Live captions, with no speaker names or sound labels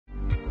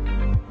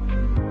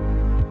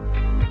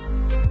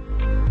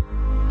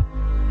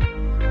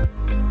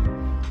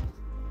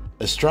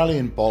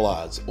Australian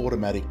Bollards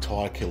automatic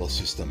tyre killer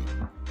system.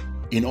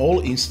 In all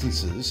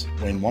instances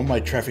when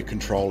one-way traffic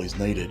control is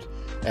needed,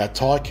 our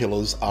tyre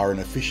killers are an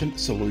efficient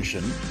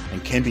solution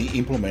and can be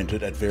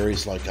implemented at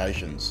various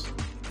locations.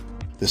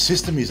 The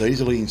system is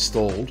easily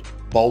installed,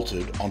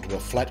 bolted onto a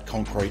flat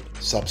concrete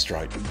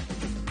substrate.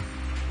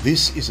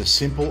 This is a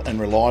simple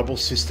and reliable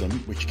system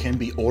which can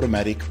be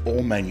automatic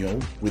or manual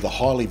with a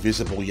highly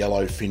visible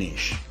yellow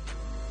finish.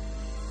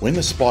 When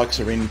the spikes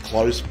are in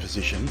closed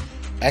position,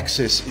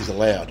 access is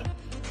allowed.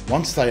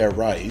 Once they are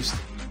raised,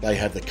 they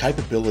have the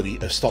capability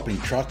of stopping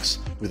trucks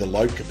with a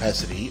load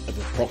capacity of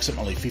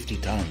approximately 50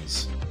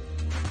 tonnes.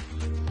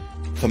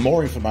 For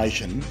more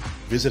information,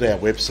 visit our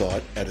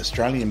website at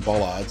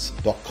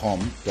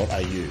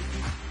australianbollards.com.au.